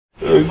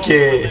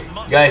Okay,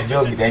 guys,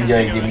 jom kita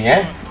enjoy game ni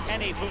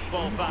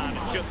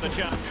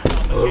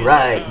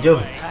Alright, jom.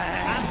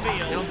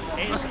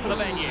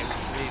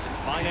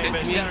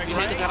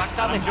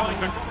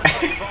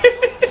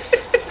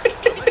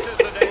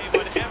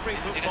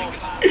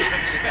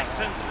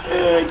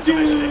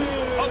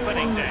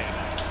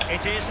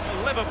 It is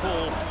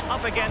Liverpool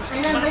up against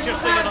Manchester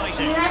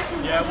United.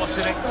 Yeah, what's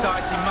an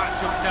exciting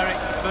matchup,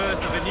 Derek. Birth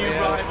of a new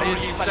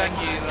rivalry, you say.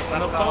 And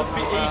they'll both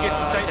be eager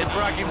to take the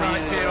bragging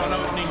rights here on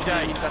opening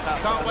day.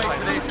 Can't wait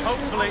for this.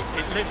 Hopefully,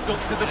 it lives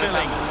up to the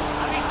billing.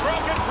 And he's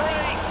broken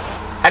free.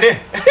 Ada.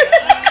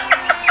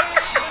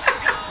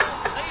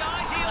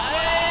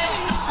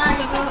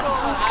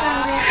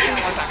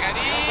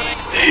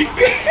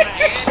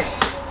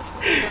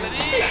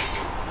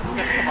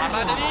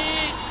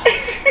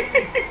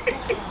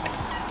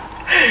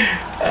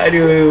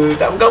 Aduh,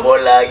 tak buka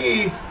bola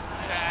lagi.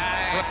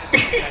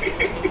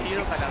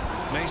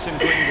 Mason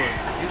Greenwood.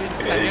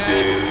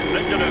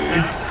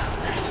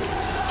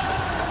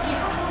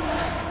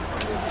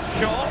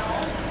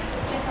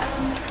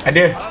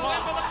 Ada.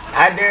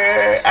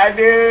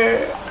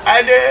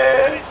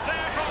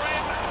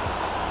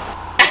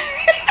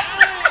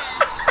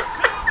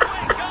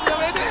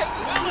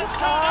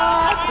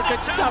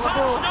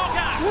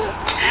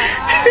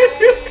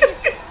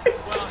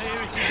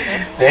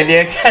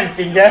 Sediakan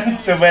pinggan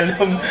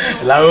sebelum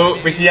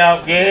lauk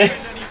bersiap, okey?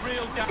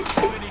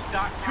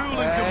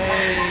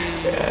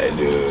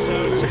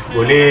 Aduh,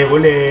 boleh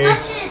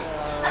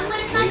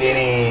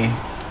ni.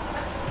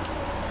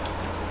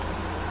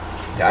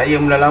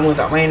 Ayam dah lama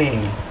tak main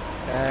ni.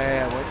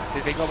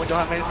 Dia tengok macam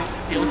orang main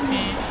TOT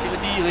ni.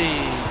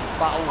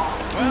 Bau.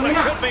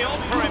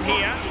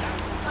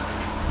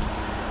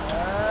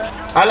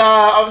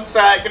 Alah,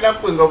 offside.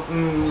 Kenapa kau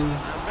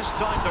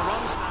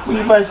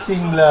bunyi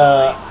basing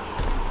pula.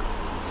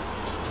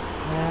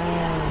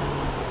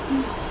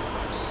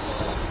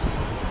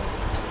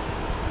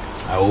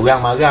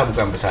 Orang marah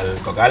bukan pasal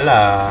kau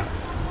kalah.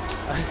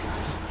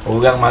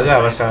 Orang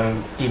marah pasal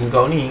tim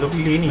kau ni, kau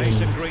pilih ni.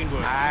 Saya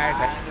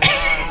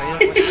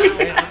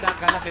hendak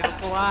kalah saya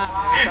lupa lah.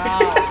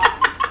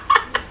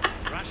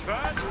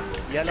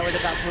 Yalah macam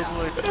tak apa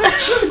pun.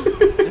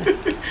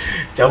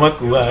 Macam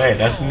aku lah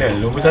kan, Arsenal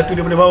nombor 1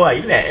 daripada bawah,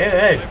 relax je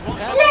kan.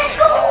 Let's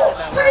go!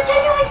 Sorry,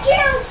 January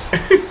kills!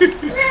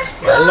 Let's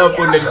go!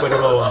 Walaupun daripada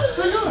bawah.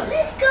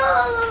 Let's go!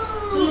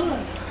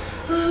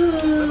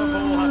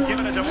 Liverpool have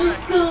given it away.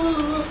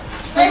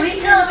 Let's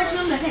go!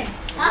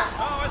 Huh?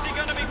 Oh, is he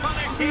going to be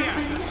punished here?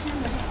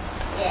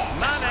 Yeah.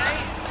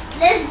 Mane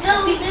Let's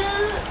go, dude!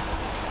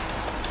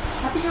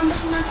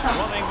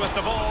 running with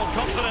the ball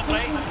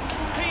confidently.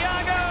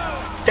 Thiago.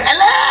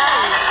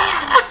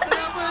 Alah!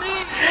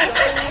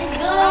 Let's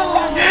go!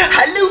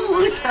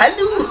 Halus.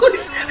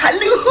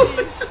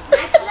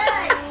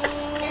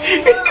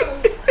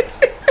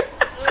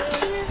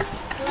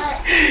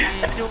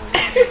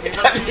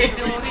 Clutch! Let's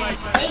go!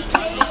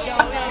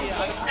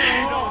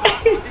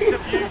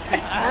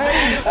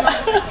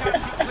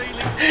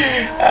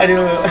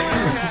 Aduh.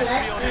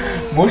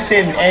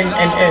 Musim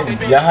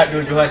NNN jahat dua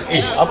Johan.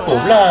 Apa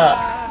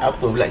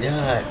pula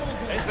jahat?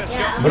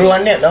 Bro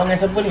Anep lawan dengan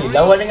siapa ni?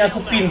 Lawan dengan aku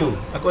pin tu.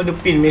 Aku ada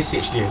pin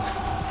message dia.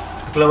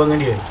 Aku lawan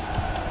dengan dia.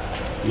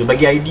 Dia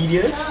bagi ID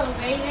dia. Oh,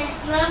 very nice.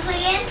 You wanna play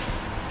again?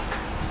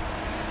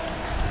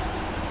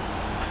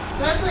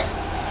 You wanna play?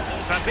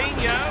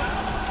 Fabinho.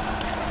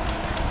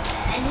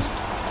 I just...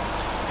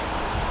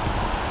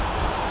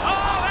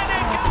 Oh, and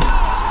it goes.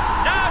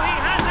 Now he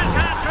has his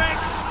hat-trick.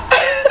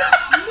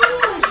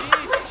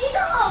 Clutch it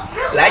off,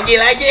 bro! Lagi.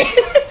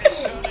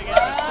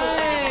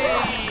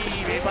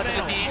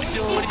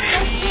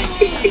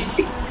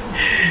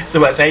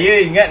 Sebab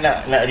saya ingat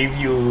nak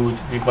review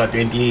FIFA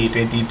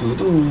 2022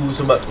 tu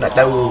sebab nak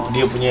tahu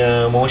dia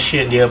punya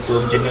motion dia apa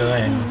macam mana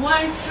kan.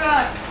 One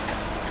shot!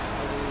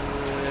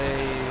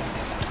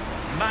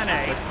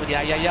 Mane. Betul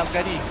dia ayam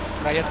tadi.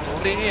 Ayam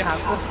goreng ni,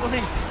 hangus pun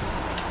ni.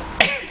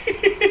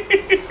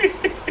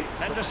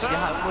 Henderson. Dia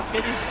hangus ke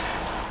ni.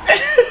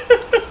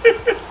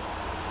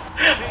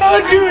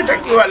 Aduh,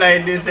 tak kuat lah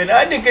Henderson.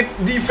 Ada ke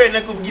defend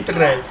aku pergi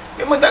try?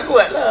 Memang tak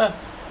kuat lah.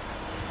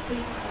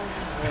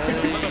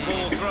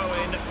 Liverpool throw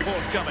in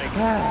forthcoming.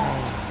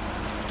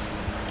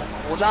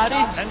 Bola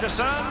ni.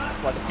 Henderson.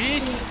 Buat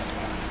pitch.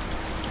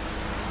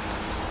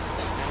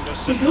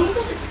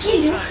 Henderson.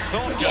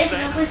 Thought just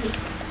then.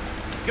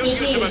 Good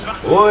use of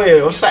advantage. Oi,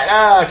 offside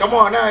lah. Come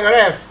on lah, kau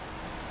ref.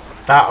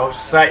 Tak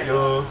offside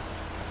tu.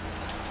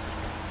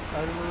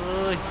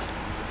 Aduh.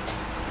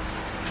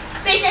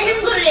 Fish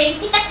ayam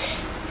goreng.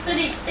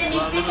 Sorry, tadi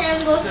fish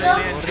ayam gosong,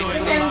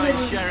 fish ayam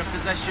goreng. Share of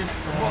possession.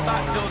 What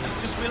that does is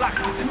just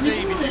relaxes the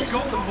team. If you've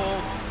got the ball,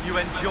 you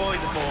enjoy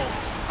the ball.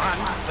 And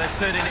they're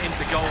turning it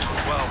into goals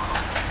as well.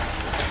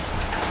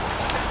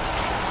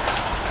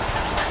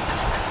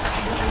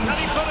 And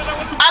he put it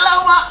away.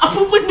 Alamak,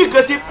 apa benda kau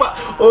sepak?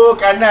 Oh,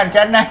 kanan.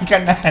 Kanan.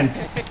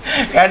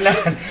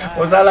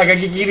 Oh, salah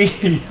kaki kiri.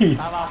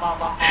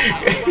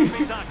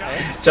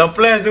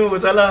 Caples tu,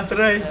 salah,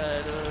 try.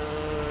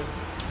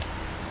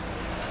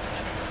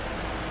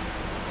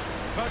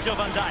 Virgil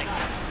van Dijk.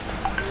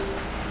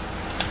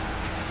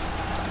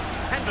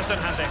 Henderson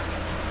has it.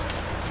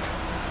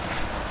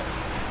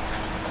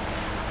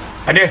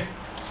 Ada.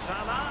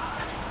 Salah.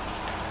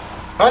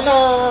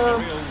 Alah.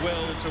 Real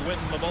will to win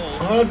the ball.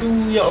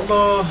 Aduh, ya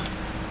Allah.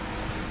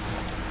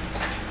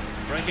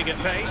 Breaking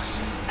at pace.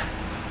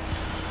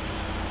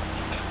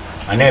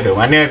 Mana tu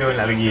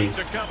nak pergi?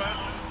 To cover.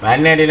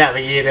 Mana dia nak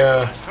pergi tu?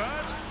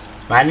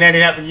 Rashford. Mana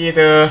dia nak pergi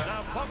tu?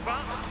 Now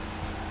Pogba.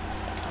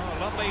 Oh,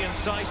 lovely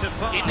incisive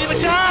pass. Ini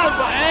macam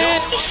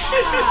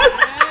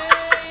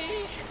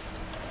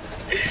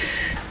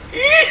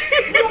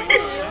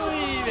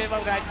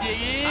memang gaji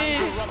ni.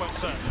 Andrew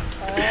Robertson.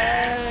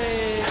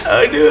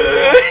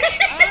 Aduh.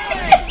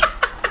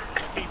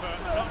 Keeper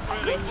not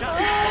really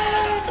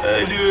touched.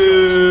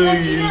 Aduh,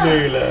 gila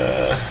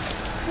lah.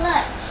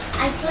 Clutch.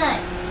 I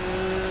clutch.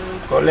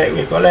 Collect.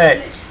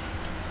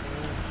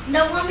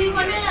 Dah ambil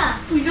mana lah?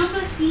 Ui,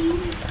 12 sih.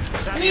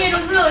 Ni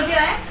 20 je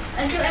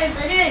Aduh tak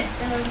ada.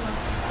 Dalam rumah.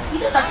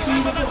 Itu tak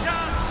kiri 20.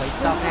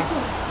 Hitam ni.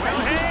 Tak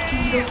itu tak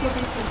kiri 20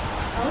 tu.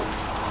 Tahu?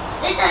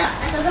 Saya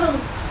tak tahu.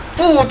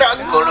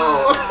 Tak gol tu.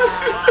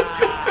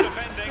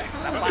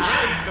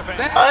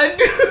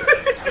 Aduh.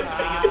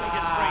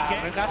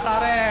 Berkata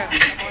Ren.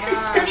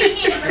 Tadi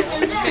ni lepas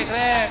tanda.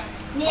 Ren.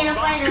 Ni yang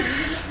nampak yang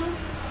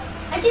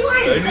tengok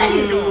kan?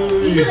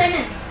 Aduh. Itu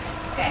kanan.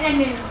 Kat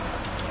kanan.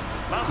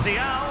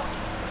 Martial.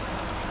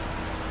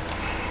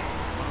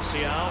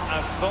 Martial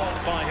outthought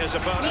by his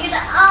Dia opponent.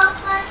 kata,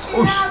 clutch it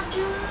Ush. out,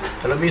 dude.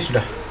 Kalau habis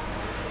sudah.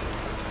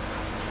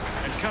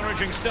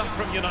 Encouraging stuff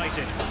from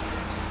United.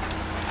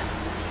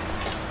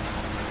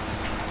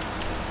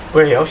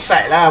 Weh,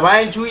 offside lah.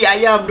 Main curi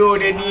ayam tu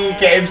dia ni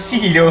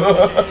KFC tu.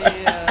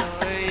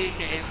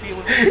 KFC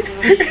pun.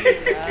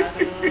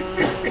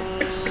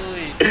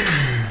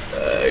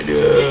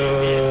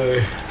 Aduh.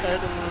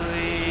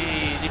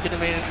 Dia kena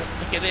main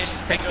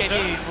paket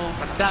ni.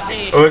 Sedap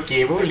ni.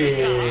 Okey,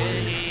 boleh.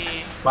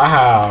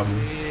 Faham.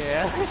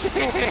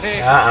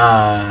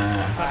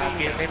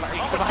 Memang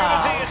kita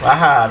faham.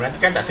 Faham. Nanti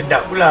kan tak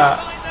sedap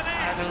pula.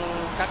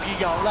 Aduh, kaki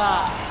jauh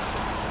lah.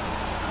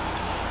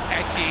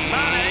 Anjing,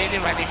 dia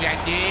mati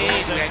anjing.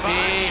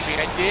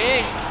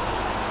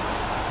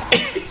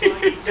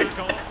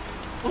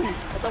 Ui,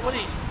 kata apa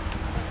ni?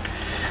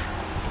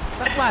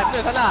 Tak mana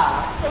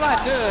salah? Tak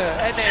mana?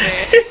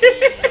 Nenek.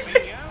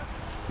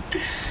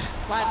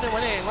 Mana?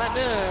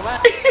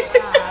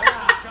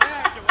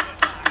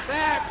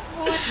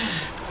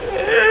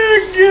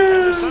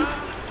 Aduh.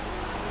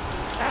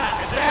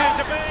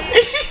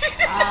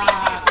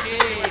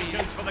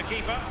 Shoots for the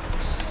keeper.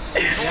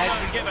 Corner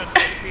given.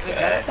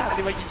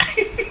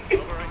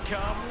 Over it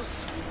comes.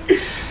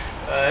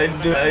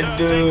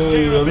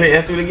 Aduh. Ambil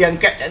satu lagi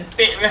angkat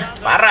cantik lah.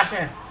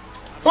 Parasnya.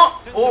 Oh,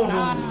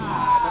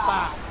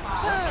 Nampak?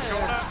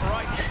 Corner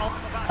right on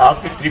the back.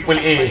 Afiq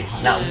AAA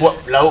nak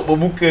buat lauk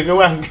berbuka ke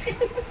orang?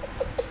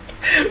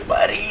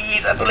 Mari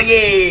satu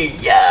lagi.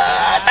 Ya,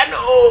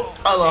 tanduk.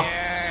 Allah.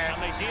 And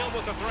they deal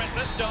with the threat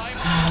this time.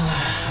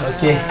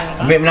 Okey,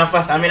 ambil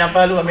nafas lu. Here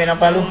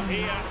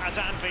at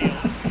Anfield.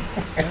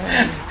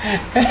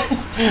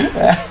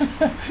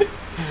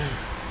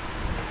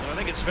 I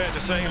think it's fair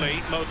to say, Lee,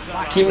 most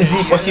Kim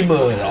Z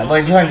possible.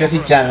 Abang Johan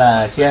kasih chance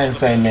lah. Sian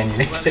fan Man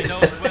United.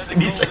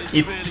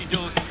 Disakit.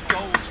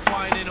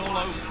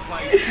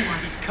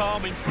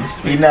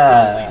 Christina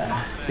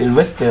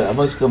Sylvester,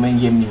 abang suka main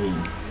game ni.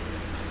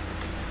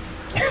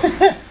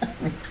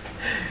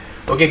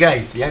 Okay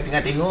guys, yang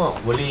tengah tengok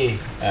boleh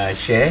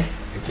share.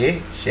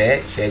 Okay,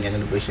 share jangan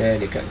lupa share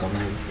dekat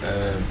komen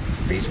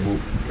Facebook,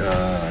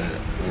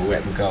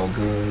 web kau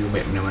ke,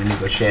 web mana-mana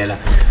kau share lah.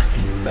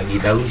 Bagi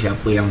tahu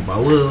siapa yang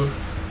power.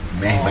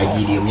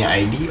 Bagi dia punya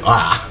ID.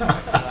 Wah.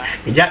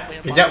 Kejap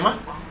mah.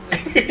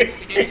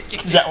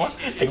 Kejap mah.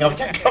 Tengah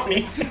bercakap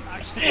ni.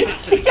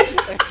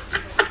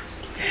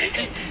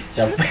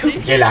 Siapa?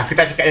 Okeylah, aku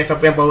tak cakap yang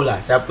siapa yang power lah.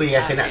 Siapa yang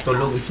rasa nak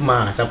tolong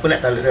Isma. Siapa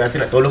rasa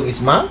nak tolong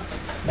Isma,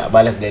 nak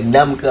balas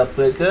dendam ke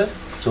apa ke,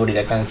 so dia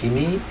datang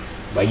sini,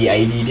 bagi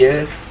ID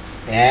dia,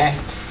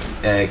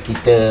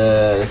 kita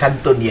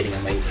santun dia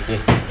dengan baik. Okey.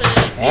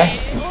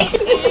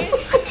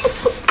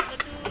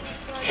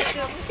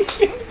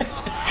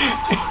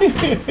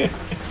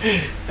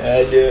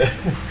 Aduh.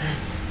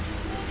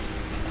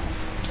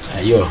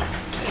 Ayo,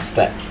 let's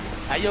start.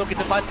 Ayo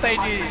kita pantai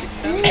ni.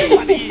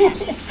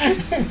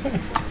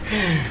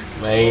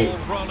 Baik.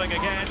 rolling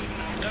again.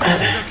 No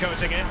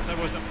sugarcoating it.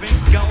 There was a big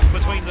gulf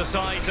between the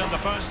sides in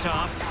the first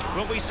half.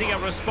 Will we see a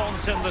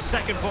response in the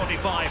second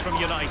 45 from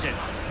United?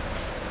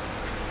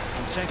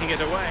 And taking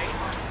it away.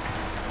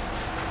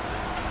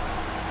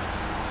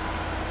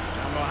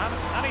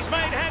 And he's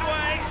made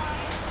headway.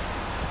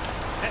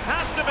 It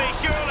has to be,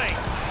 surely.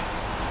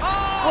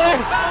 Oh,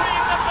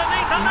 burying them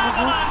beneath an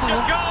avalanche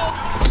of goal.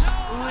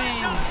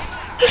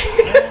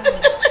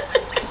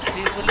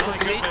 Dia boleh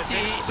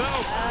berkecik. So,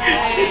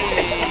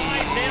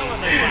 5-0 in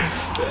this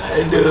match.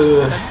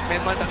 Aduh.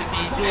 Memang tak boleh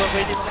tidur apa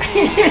dia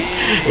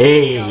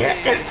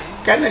makan.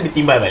 Kan ada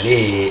timbal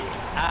balik.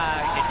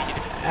 Kecik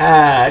kita.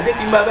 Dia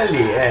timbal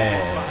balik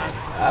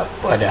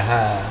Apa dah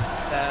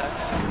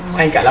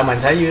Main kat laman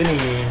saya ni.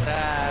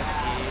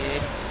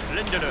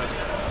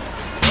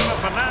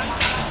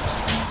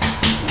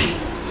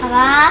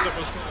 Abah,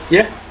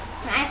 Ya?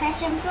 nak air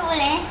passion fruit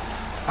boleh?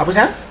 Apa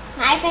sayang?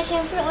 Nak air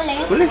passion fruit boleh?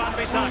 Boleh.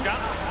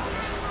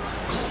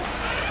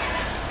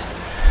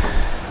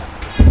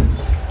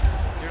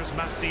 Here's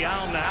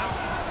Martial now.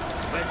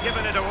 They've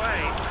given it away.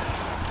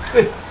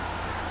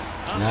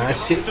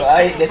 Nasib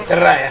baik dia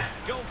try lah.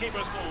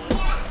 Goalkeeper's ball.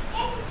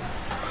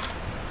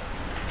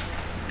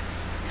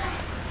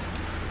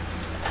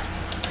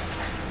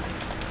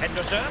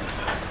 Henderson.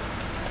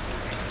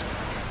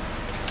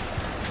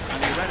 And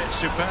he read it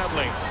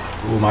superbly.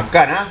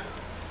 Makan ah.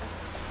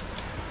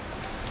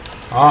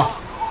 Ah.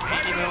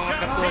 Ini memang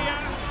betul.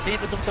 Ini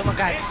betul-betul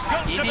makan.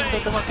 Ini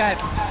betul-betul makan.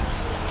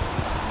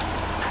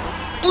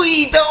 Ui,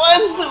 tak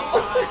masuk.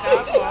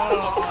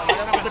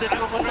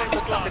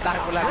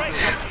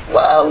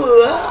 Wow.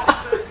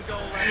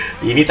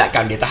 Ini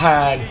takkan dia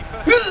tahan.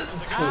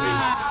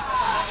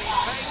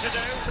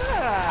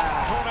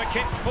 Corner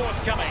kick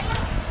forthcoming.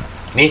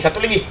 Ni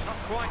satu lagi.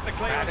 Quite the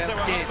clearance they were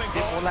hoping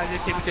Dia for. bola dia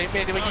cemen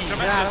dia bagi.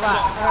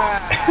 Nampak?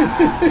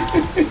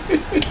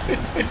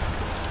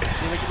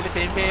 Dia bagi bola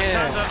cemen.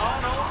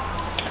 Arnold.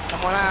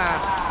 Come on lah.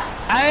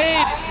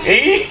 Air.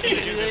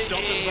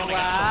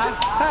 Wah.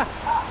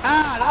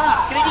 Nampak?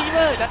 Kena gigi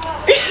ke?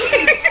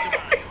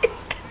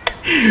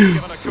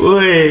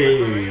 Woi,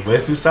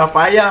 bersusah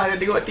payah dia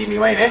tengok tim ni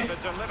main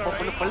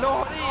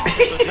Peluh-peluh ni.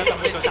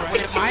 Tak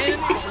boleh main.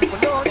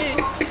 Peluh-peluh ni.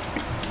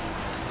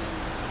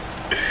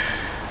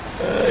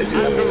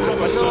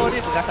 Peluh ni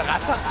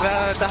bergasak-gasak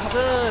dah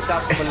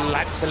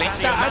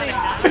belecak ni.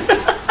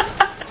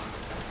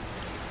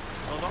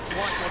 Well, not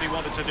quite what he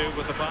wanted to do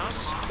with the pass.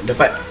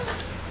 Dapat.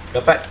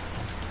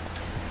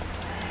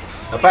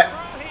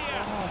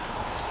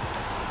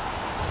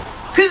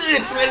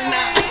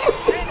 Senang.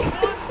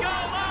 One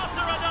goal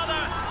after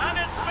another, and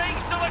it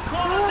speaks to the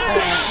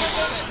quality.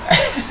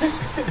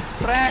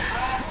 Fresh.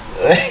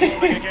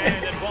 Again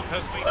in what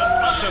has been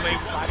utterly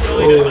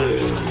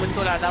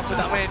Betul lah, apa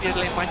tak main dia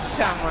lain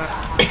macam lah.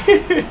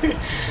 Lain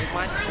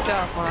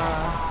macam lah.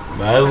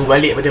 Baru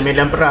balik pada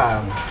medan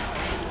perang.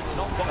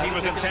 not what he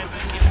was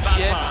intending in that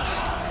pass.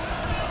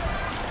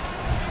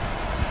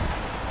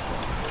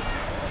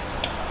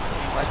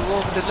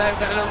 Waduh, benda live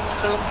kat dalam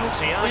grup.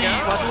 Ui,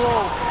 waduh.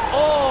 Oh,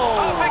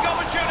 Oh. big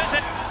opportunity.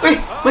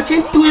 Macam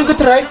tu yang kau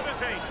try.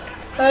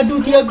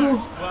 Aduh,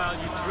 Tiago. Well,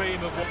 you dream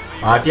of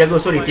what Tiago,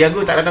 sorry. Tiago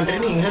tak datang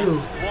training selalu.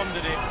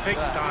 wanted it big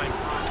time.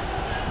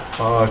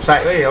 Oh,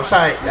 offside weh,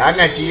 offside.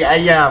 Jangan ciri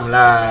ayam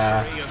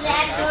lah.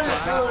 Lihat dulu.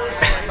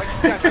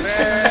 Bagikan,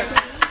 Ren.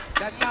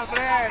 Jangan,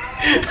 Ren.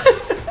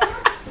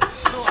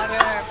 Lu,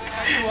 Ren.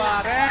 Keluar,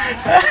 Ren.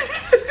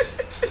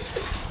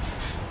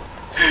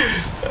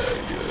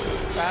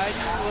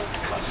 Kayu.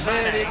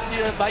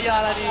 Dia bayar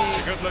lah ni.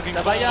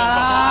 Dah bayar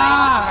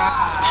lah.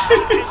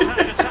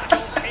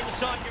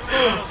 Inside your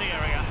penalty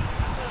area.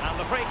 And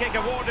the free kick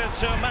awarded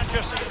to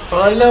Manchester.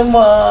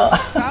 Alamak.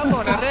 Sama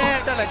lah, Ren.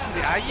 Dah lah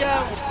curi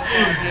ayam.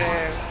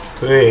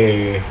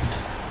 Weh.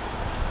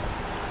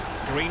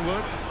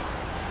 Greenwood.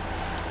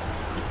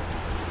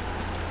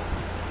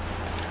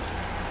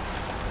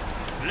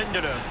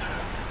 Lindelof.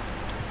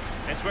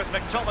 It's with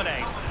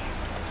McTominay.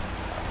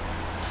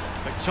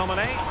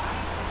 McTominay.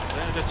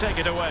 There to take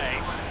it away.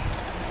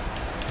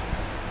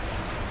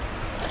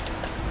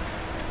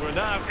 We're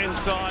now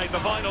inside the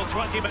final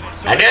 20 minutes.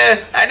 Ada.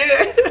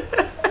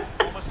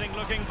 Promising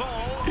looking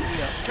ball.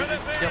 Could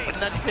it be? Yang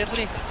pernah defend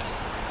ni.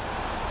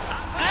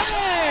 Fabulous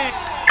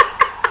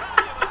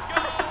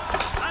goal.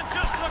 And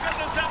just look at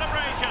the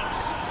celebrations.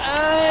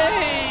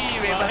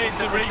 Memang It's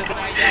a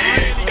sebenarnya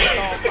really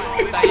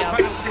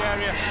penalty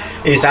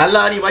area.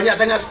 Salah ni. Banyak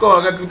sangat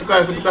skor. Aku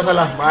tukar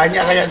salah.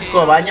 Banyak sangat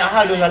skor. Banyak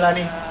hal tu salah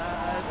ni.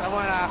 Kamu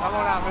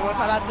lah. Memang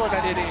salah tu dah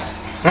dia ni.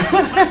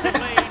 Massive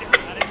lead,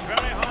 and it's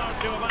very hard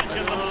to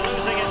imagine them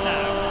losing it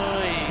now.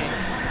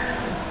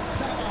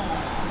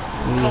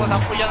 Kalau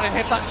siapa yang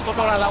hebat tu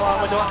kau lah lawan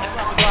berjuang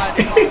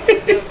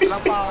dia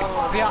terlampau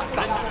riak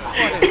tak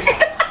apa dia.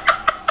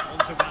 On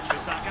to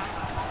Wan-Bissaka.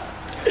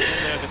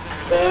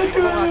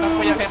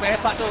 Siapa yang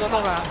hebat tu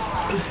tolong lah.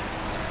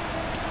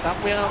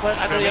 Siapa yang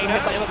ada yang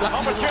hebat yang belakang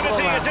tu Opportunity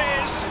tolong lah. it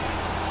is.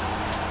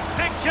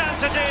 Big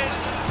chance it is.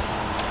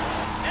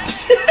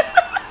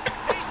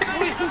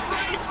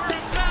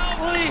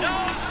 Ui. No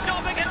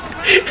stopping it.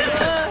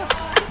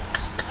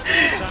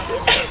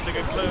 To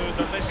conclude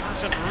that this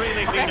hasn't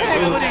really been a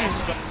good test,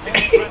 but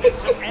credit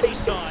to any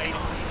side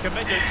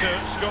committed to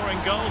scoring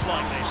goals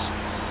like this.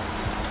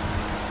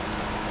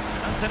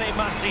 Anthony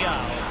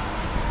Martial.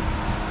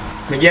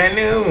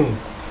 Bagaimana tu?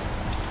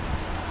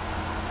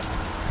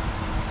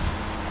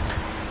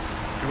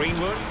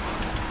 Greenwood.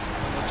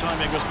 And the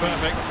timing was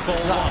perfect.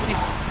 Ball one.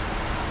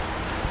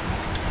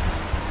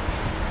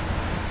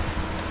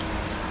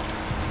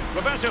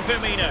 Roberto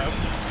Firmino.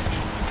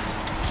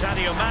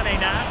 Sadio Mane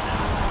now.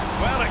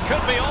 Well, it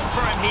could be on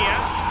for him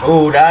here.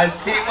 Oh,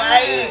 nasib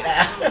baik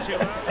dah. Too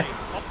early.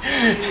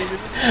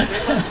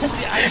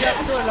 Ayam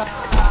tu lah.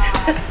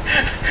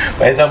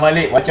 Faizal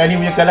Malik, macam ni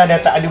punya kalah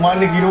dah tak ada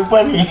makna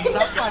kehidupan ni.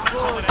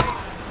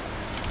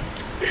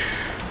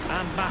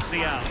 And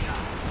Martial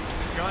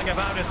going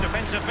about his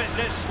defensive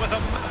business with a...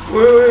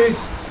 Woi.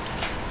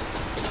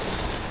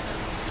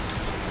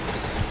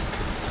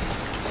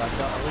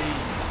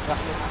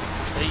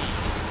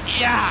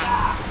 Iya.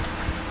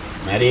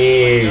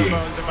 Mari. No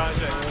bones about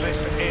it.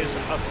 This is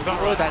a Oh,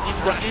 thorough tadi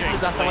sudah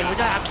sama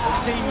juga.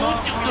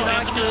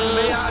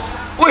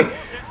 Woi,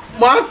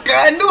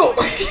 makan tu.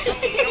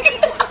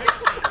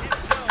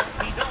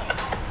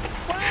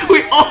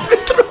 Woi, off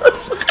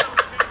terus.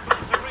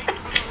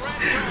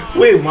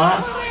 Woi,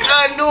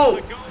 makan tu.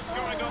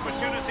 goal-scoring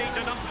opportunity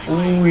to not...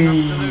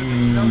 Ui.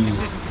 No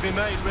decision to be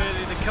made,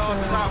 really. The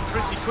card was out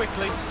pretty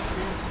quickly.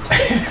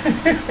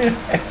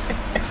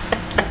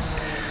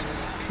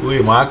 Woi,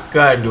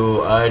 makan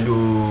tu.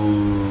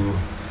 Aduh.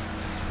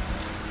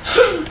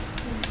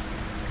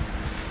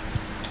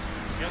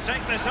 He'll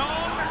take this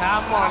on.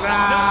 Come on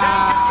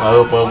lah.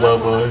 Apa.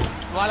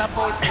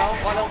 Walaupun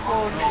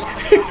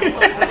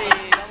boleh,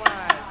 come on.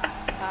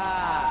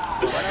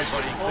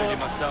 Everybody, including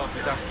myself,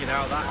 is asking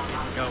how that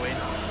didn't go in.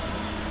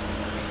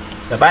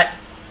 Dapat.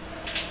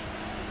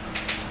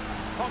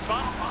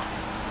 Pogba.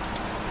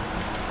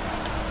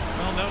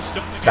 Well, no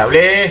stopping. Tak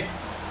boleh.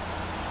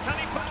 Can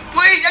he put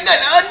Woi, jangan.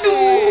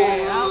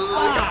 Aduh.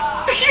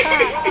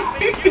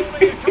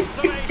 purely a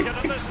consolation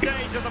at this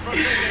stage of the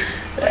proceedings?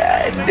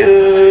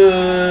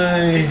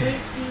 Aduh.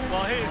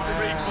 Well, here's the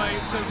replay.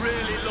 It's a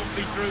really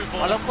lovely through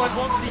ball. Walaupun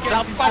Once he gets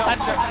lambat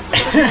himself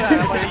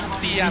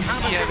dia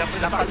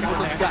dapat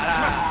gol juga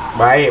lah.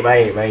 Baik.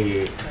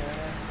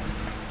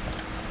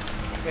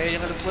 Okay,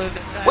 jangan lupa.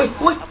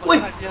 Woi.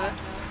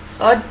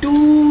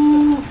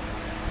 Aduh.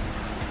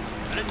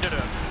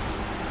 Lindelof.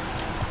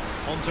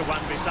 On to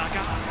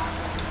Wan-Bissaka.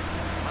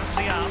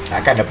 Martial.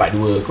 Takkan dapat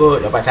 2 kot.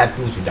 Dapat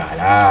 1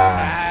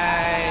 sudahlah.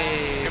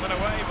 Hai. Given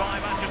away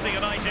by Manchester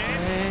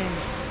United.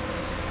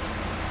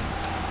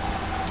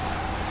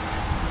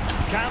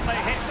 Can they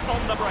hit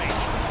on the break?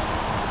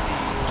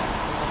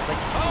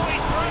 Oh,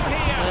 he's through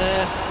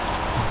here.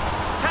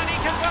 Can he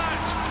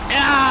convert?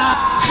 Ya.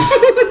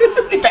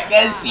 Dia tak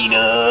kasi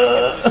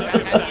dah.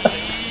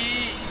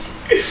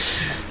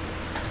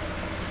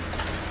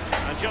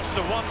 And just the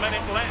 1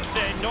 minute left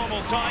in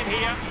normal time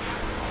here.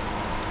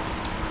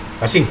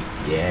 Passing.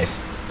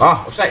 Yes.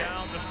 Offside.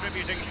 Down,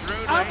 distributing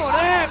shrewdly. Apa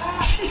rep?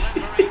 This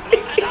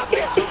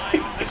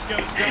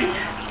goes down.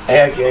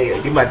 Okay.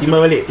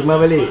 Timbang balik. Dia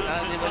boleh.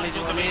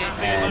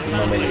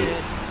 Timbang balik.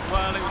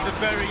 Well, it was a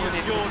very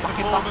assured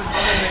performance,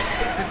 wasn't it?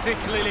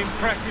 Particularly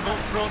impressive up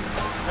front.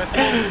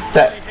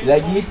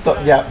 Lagi stop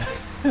jap.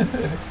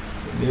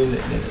 Dia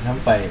nak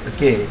sampai.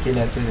 Okey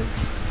lah tu.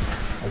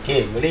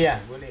 Okey, boleh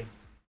lah. Boleh.